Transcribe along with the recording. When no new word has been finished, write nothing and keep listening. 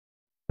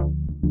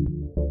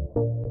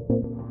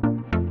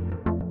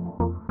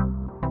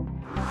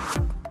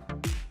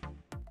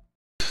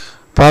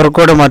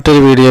പവർക്കോട് മറ്റൊരു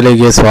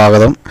വീഡിയോയിലേക്ക്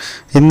സ്വാഗതം.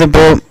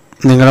 ഇന്നിപ്പോൾ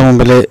നിങ്ങളുടെ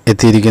മുമ്പിൽ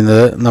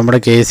എത്തിയിരിക്കുന്നത് നമ്മുടെ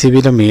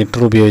KCBയിലെ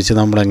മീറ്റർ ഉപയോഗിച്ച്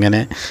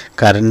നമ്മളെങ്ങനെ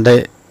കറണ്ട്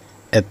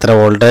എത്ര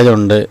വോൾട്ടേജ്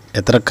ഉണ്ട്,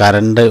 എത്ര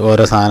കറണ്ട്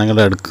ഓരോ സാധനങ്ങൾ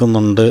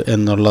എടുക്കുന്നുണ്ട്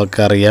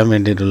എന്നുള്ളതൊക്കെ അറിയാൻ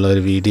വേണ്ടിയിട്ടുള്ള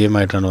ഒരു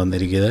വീഡിയോയുമായിട്ടാണ്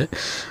വന്നിരിക്കുന്നത്.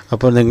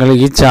 അപ്പോൾ നിങ്ങൾ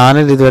ഈ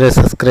ചാനൽ ഇതുവരെ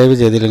സബ്സ്ക്രൈബ്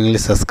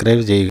ചെയ്തില്ലെങ്കിൽ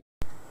സബ്സ്ക്രൈബ് ചെയ്യുക.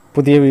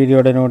 പുതിയ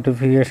വീഡിയോയുടെ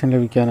നോട്ടിഫിക്കേഷൻ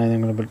ലഭിക്കാനായി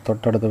നിങ്ങൾ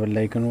തൊട്ടടുത്ത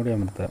ബെല്ലൈക്കൺ കൂടി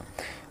അമർത്തുക.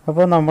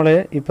 അപ്പോൾ നമ്മൾ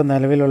ഇപ്പോൾ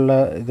നിലവിലുള്ള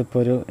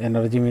ഇതിപ്പോൾ ഒരു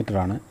എനർജി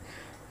മീറ്ററാണ്.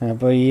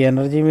 അപ്പോൾ ഈ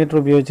എനർജി മീറ്റർ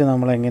ഉപയോഗിച്ച്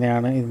നമ്മൾ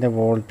എങ്ങനെയാണ് ഇതിൻ്റെ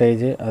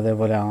വോൾട്ടേജ്,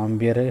 അതേപോലെ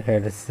ആംബിയർ,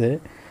 ഹെർട്സ്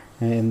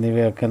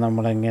എന്നിവയൊക്കെ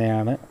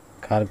നമ്മളെങ്ങനെയാണ്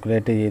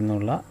കാൽക്കുലേറ്റ്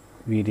ചെയ്യുന്നുള്ള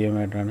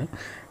വീഡിയോയുമായിട്ടാണ്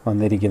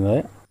വന്നിരിക്കുന്നത്.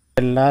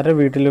 എല്ലാവരുടെ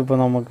വീട്ടിലും ഇപ്പോൾ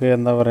നമുക്ക്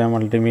എന്താ പറയുക,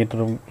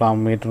 മൾട്ടിമീറ്ററും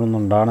ക്ലാം ഒന്നും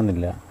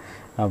ഉണ്ടാകണമെന്നില്ല.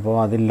 അപ്പോൾ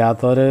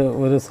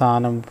ഒരു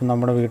സാധനം ഇപ്പം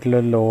നമ്മുടെ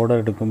വീട്ടിലൊരു ലോഡ്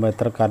എടുക്കുമ്പോൾ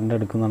എത്ര കറണ്ട്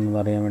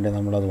എടുക്കുന്നുണ്ടെന്ന് അറിയാൻ വേണ്ടി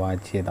നമ്മളത്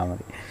വാച്ച് ചെയ്താൽ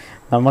മതി.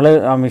 നമ്മൾ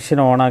ആ മെഷീൻ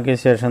ഓണാക്കിയ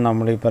ശേഷം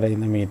നമ്മൾ ഈ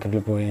പറയുന്ന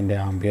മീറ്ററിൽ പോയി അതിൻ്റെ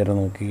ആംബിയർ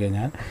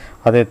നോക്കിക്കഴിഞ്ഞാൽ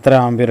അത് എത്ര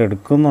ആംബിയർ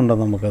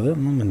എടുക്കുന്നുണ്ടെന്ന് നമുക്കത്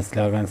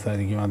മനസ്സിലാക്കാൻ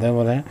സാധിക്കും.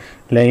 അതേപോലെ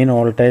ലൈൻ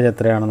വോൾട്ടേജ്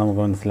എത്രയാണ്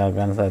നമുക്ക്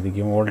മനസ്സിലാക്കാൻ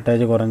സാധിക്കും.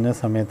 വോൾട്ടേജ് കുറഞ്ഞ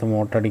സമയത്ത്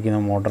മോട്ടറടിക്കുന്ന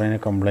മോട്ടറിന്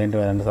കംപ്ലയിൻറ്റ്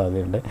വരാൻ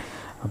സാധ്യതയുണ്ട്.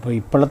 അപ്പോൾ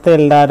ഇപ്പോഴത്തെ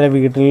എല്ലാവരുടെ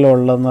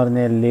വീട്ടിലുള്ളതെന്ന്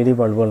പറഞ്ഞാൽ LED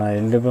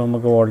ബൾബുകളാണ്. ഇപ്പോൾ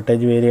നമുക്ക്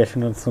വോൾട്ടേജ്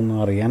വേരിയേഷൻസ് ഒന്നും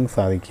അറിയാൻ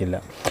സാധിക്കില്ല.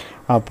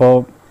 അപ്പോൾ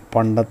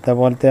പണ്ടത്തെ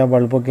പോലത്തെ ആ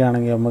ബൾബൊക്കെ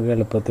ആണെങ്കിൽ നമുക്ക്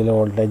എളുപ്പത്തിൽ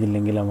വോൾട്ടേജ്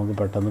ഇല്ലെങ്കിൽ നമുക്ക്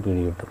പെട്ടെന്ന്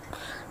പിടികിട്ടും.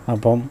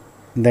 അപ്പം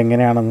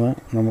ഇതെങ്ങനെയാണെന്ന്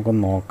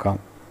നമുക്കൊന്ന് നോക്കാം.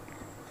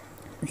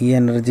 ഈ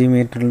എനർജി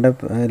മീറ്ററിൻ്റെ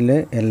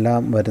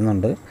എല്ലാം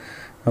വരുന്നുണ്ട്.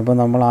 അപ്പോൾ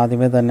നമ്മൾ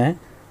ആദ്യമേ തന്നെ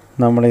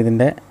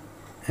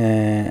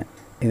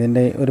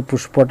ഇതിൻ്റെ ഒരു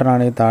പുഷ്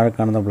ബട്ടണാണ് ഈ താഴെ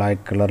കാണുന്ന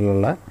ബ്ലാക്ക്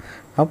കളറിലുള്ള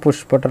ആ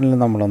പുഷ് ബട്ടണിൽ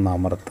നമ്മളൊന്ന്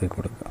അമർത്തി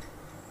കൊടുക്കുക.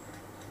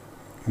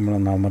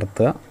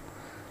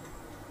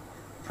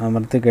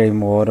 അമർത്തി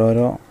കഴിയുമ്പോൾ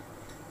ഓരോരോ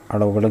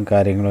അളവുകളും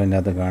കാര്യങ്ങളും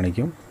അതിനകത്ത്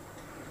കാണിക്കും.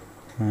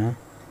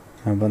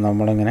 അപ്പോൾ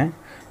നമ്മളിങ്ങനെ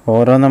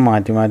ഓരോന്നും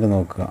മാറ്റി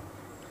നോക്കുക.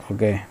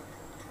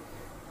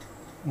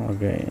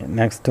 ഓക്കെ,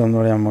 നെക്സ്റ്റ്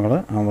ഒന്നുകൂടി നമ്മൾ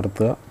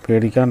അമർത്തുക.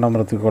 പേടിക്കാണ്ട്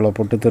അമർത്തിക്കോളാം,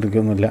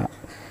 പൊട്ടിത്തെറിക്കൊന്നുമില്ല.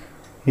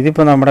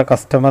 ഇതിപ്പോൾ നമ്മുടെ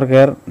കസ്റ്റമർ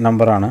കെയർ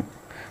നമ്പറാണ്,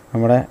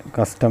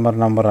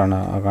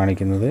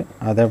 കാണിക്കുന്നത്.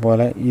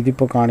 അതേപോലെ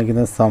ഇതിപ്പോൾ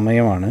കാണിക്കുന്നത്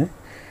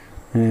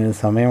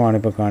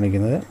സമയമാണിപ്പോൾ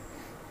കാണിക്കുന്നത്.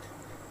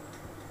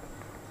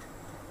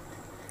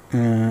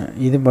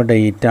 ഇതിപ്പോൾ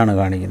ഡേറ്റാണ്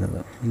കാണിക്കുന്നത്.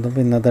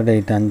 ഇതിപ്പോൾ ഇന്നത്തെ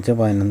ഡേറ്റ്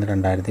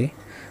 5/11/2019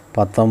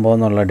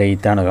 എന്നുള്ള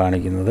ഡേറ്റാണ്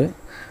കാണിക്കുന്നത്.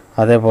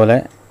 അതേപോലെ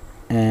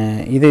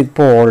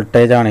ഇതിപ്പോൾ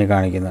വോൾട്ടേജാണ് ഈ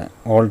കാണിക്കുന്നത്.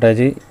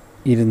 വോൾട്ടേജ്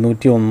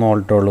 201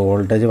 വോൾട്ടേ ഉള്ളൂ.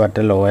 വോൾട്ടേജ് പറ്റ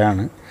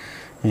ലോയാണ്.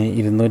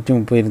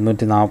 230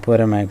 240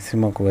 വരെ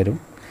മാക്സിമം ഒക്കെ വരും.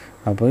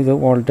 അപ്പോൾ ഇത്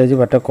വോൾട്ടേജ്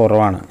പറ്റ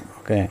കുറവാണ്.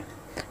 ഓക്കെ,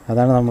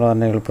 അതാണ് നമ്മൾ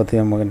പറഞ്ഞ എളുപ്പത്തിൽ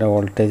നമുക്കിൻ്റെ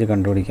വോൾട്ടേജ്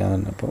കണ്ടുപിടിക്കാൻ.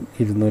 അപ്പോൾ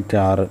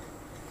 206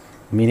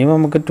 മിനിമം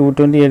നമുക്ക്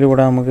 227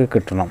 കൂടെ നമുക്ക്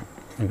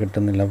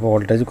കിട്ടുന്നില്ല. അപ്പോൾ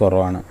വോൾട്ടേജ്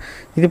കുറവാണ്.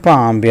 ഇതിപ്പോൾ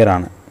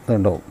ആംബിയറാണ്.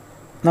 ഇതുണ്ടോ,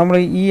 നമ്മൾ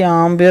ഈ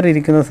ആംബിയർ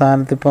ഇരിക്കുന്ന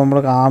സാധനത്തിൽ ഇപ്പോൾ നമ്മൾ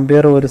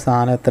ആംബിയർ ഒരു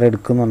സാധനം എത്ര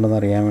എടുക്കുന്നുണ്ടെന്ന്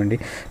അറിയാൻ വേണ്ടി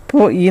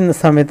ഇപ്പോൾ ഈ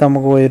സമയത്ത്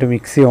നമുക്ക് പോയി ഒരു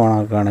മിക്സി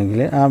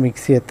ഓണാക്കുകയാണെങ്കിൽ ആ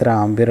മിക്സി എത്ര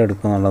ആംബിയർ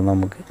എടുക്കുന്നുണ്ടെന്ന്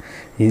നമുക്ക്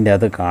ഇതിൻ്റെ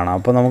അകത്ത് കാണാം.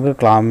 അപ്പോൾ നമുക്ക്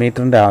ക്ലാം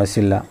മീറ്ററിൻ്റെ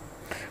ആവശ്യമില്ല.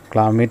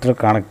 ക്ലാം മീറ്റർ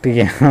കണക്ട്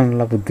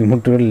ചെയ്യാനുള്ള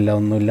ബുദ്ധിമുട്ടുകളില്ല,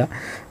 ഒന്നുമില്ല.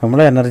 നമ്മൾ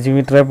എനർജി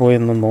മീറ്ററെ പോയി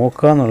ഒന്ന്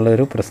നോക്കുക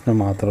എന്നുള്ളൊരു പ്രശ്നം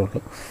മാത്രമേ ഉള്ളൂ.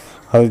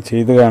 അത്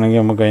ചെയ്യുകയാണെങ്കിൽ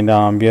നമുക്ക് അതിൻ്റെ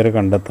ആംബിയർ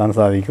കണ്ടെത്താൻ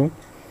സാധിക്കും.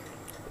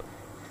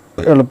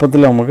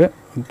 എളുപ്പത്തിൽ നമുക്ക്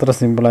ഇത്ര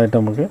സിമ്പിളായിട്ട്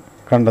നമുക്ക്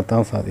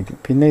കണ്ടെത്താൻ സാധിക്കും.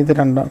 പിന്നെ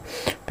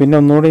പിന്നെ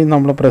ഒന്നുകൂടി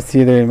നമ്മൾ പ്രസ്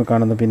ചെയ്ത് കഴിയുമ്പോൾ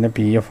കാണുന്നത് പിന്നെ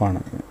PF ആണ്.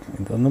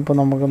 ഇതൊന്നും ഇപ്പോൾ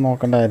നമുക്ക്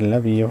നോക്കേണ്ട കാര്യമില്ല,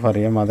 PF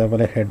അറിയാം.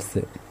 അതേപോലെ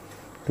ഹെഡ്സ്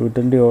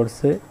 220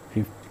 ഹെർട്സ്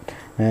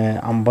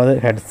 50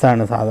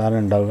 ഹെഡ്സാണ് സാധാരണ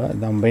ഉണ്ടാവുക.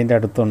 ഇത് 50ൻ്റെ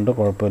അടുത്തുണ്ട്,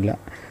 കുഴപ്പമില്ല.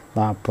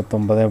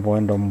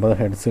 49.9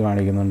 ഹെഡ്സ്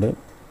കാണിക്കുന്നുണ്ട്,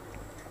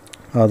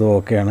 അതും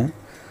ഓക്കെയാണ്.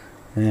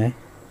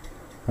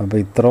 അപ്പോൾ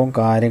ഇത്രയും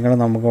കാര്യങ്ങൾ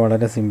നമുക്ക്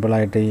വളരെ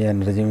സിമ്പിളായിട്ട് ഈ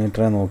എനർജി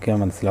മീറ്ററെ നോക്കിയാൽ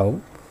മനസ്സിലാവും.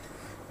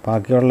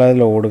 ബാക്കിയുള്ള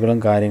ലോഡുകളും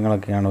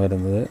കാര്യങ്ങളൊക്കെയാണ്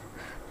വരുന്നത്.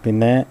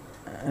 പിന്നെ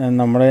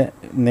നമ്മുടെ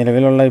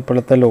നിലവിലുള്ള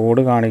ഇപ്പോഴത്തെ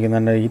ലോഡ്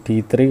കാണിക്കുന്നുണ്ട്. ഈ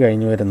T3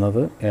 കഴിഞ്ഞ്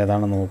വരുന്നത്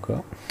ഏതാണെന്ന് നോക്കുക.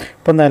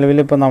 ഇപ്പോൾ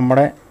നിലവിലിപ്പോൾ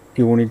നമ്മുടെ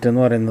യൂണിറ്റ്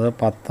എന്ന് പറയുന്നത്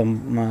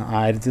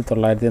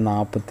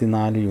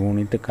 1944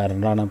 യൂണിറ്റ്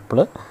കറണ്ടാണ്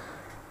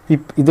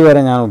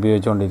ഇതുവരെ ഞാൻ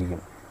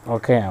ഉപയോഗിച്ചുകൊണ്ടിരിക്കുന്നത്.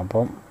 ഓക്കെ,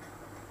 അപ്പം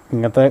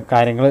ഇങ്ങനത്തെ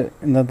കാര്യങ്ങൾ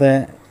ഇന്നത്തെ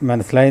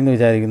മനസ്സിലായി എന്ന്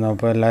വിചാരിക്കുന്നു.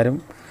 അപ്പോൾ എല്ലാവരും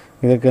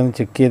ഇതൊക്കെ ഒന്ന്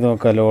ചെക്ക് ചെയ്ത്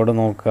നോക്കുക, ലോഡ്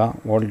നോക്കുക,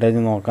 വോൾട്ടേജ്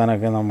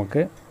നോക്കാനൊക്കെ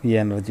നമുക്ക് ഈ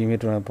എനർജി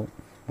മീറ്റർ ഇപ്പം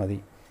മതി.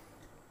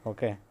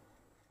 ഓക്കെ.